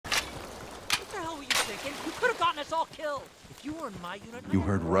thinking? You could have gotten us all killed. If you were in my unit... You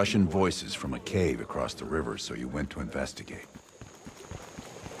heard Russian voices from a cave across the river, so you went to investigate.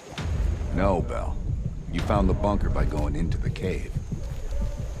 No, Bell. You found the bunker by going into the cave.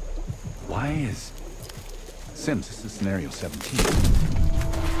 Why is... Sims, this is scenario 17.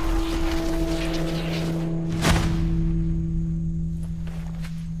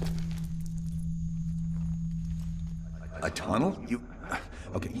 A tunnel?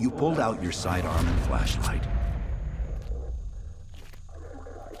 Okay, you pulled out your sidearm and flashlight.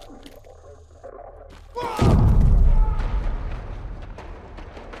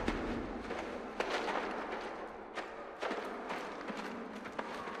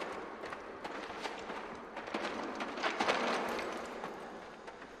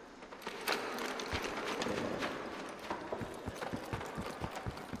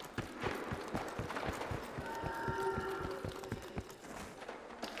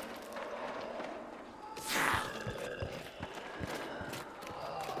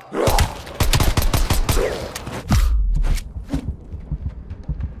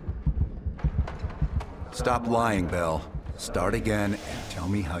 Stop lying, Bell. Start again and tell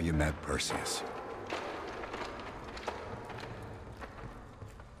me how you met Perseus.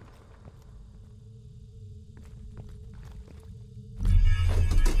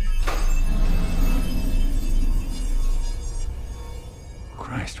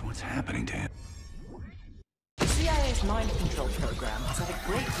 Christ, what's happening to him? The CIA's mind control program has had a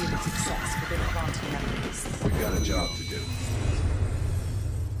great deal of success within quantum memories. We got a job to do.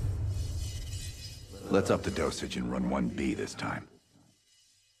 Let's up the dosage and run 1B this time.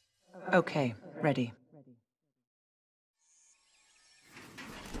 Okay, ready.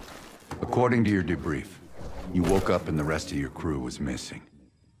 According to your debrief, you woke up and the rest of your crew was missing.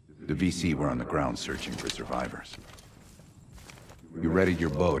 The VC were on the ground searching for survivors. You readied your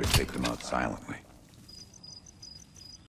bow to take them out silently.